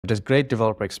Does great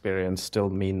developer experience still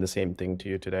mean the same thing to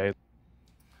you today?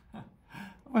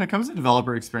 When it comes to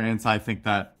developer experience, I think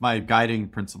that my guiding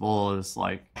principle is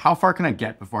like, how far can I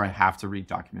get before I have to read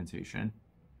documentation?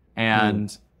 Mm,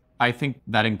 And I think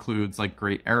that includes like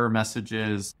great error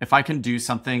messages. If I can do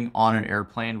something on an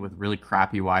airplane with really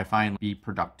crappy Wi-Fi and be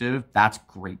productive, that's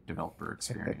great developer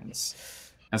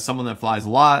experience. As someone that flies a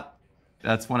lot,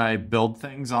 that's when I build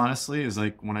things, honestly, is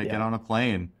like when I get yeah. on a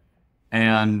plane.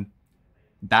 And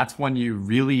that's when you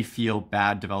really feel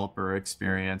bad developer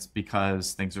experience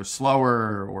because things are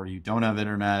slower or you don't have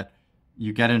internet.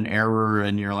 You get an error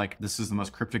and you're like, this is the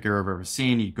most cryptic error I've ever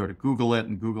seen. You go to Google it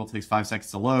and Google takes 5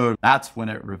 seconds to load. That's when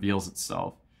it reveals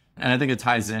itself. And I think it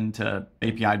ties into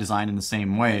API design in the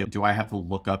same way. Do I have to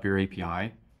look up your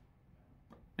API?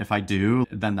 If I do,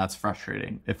 then that's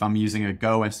frustrating. If I'm using a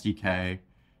Go SDK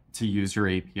to use your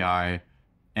API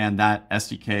and that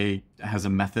SDK has a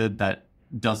method that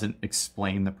doesn't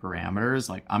explain the parameters,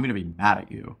 like I'm going to be mad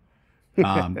at you.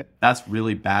 That's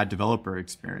really bad developer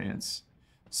experience.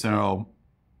 So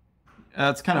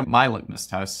that's kind of my litmus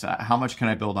test. How much can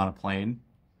I build on a plane?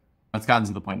 It's gotten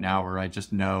to the point now where I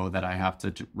just know that I have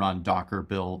to run Docker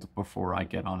build before I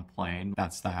get on a plane.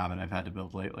 That's the habit I've had to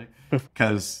build lately.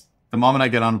 Because the moment I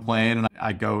get on a plane and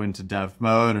I go into dev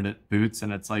mode and it boots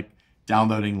and it's like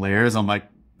downloading layers, I'm like,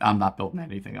 I'm not building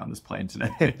anything on this plane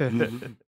today.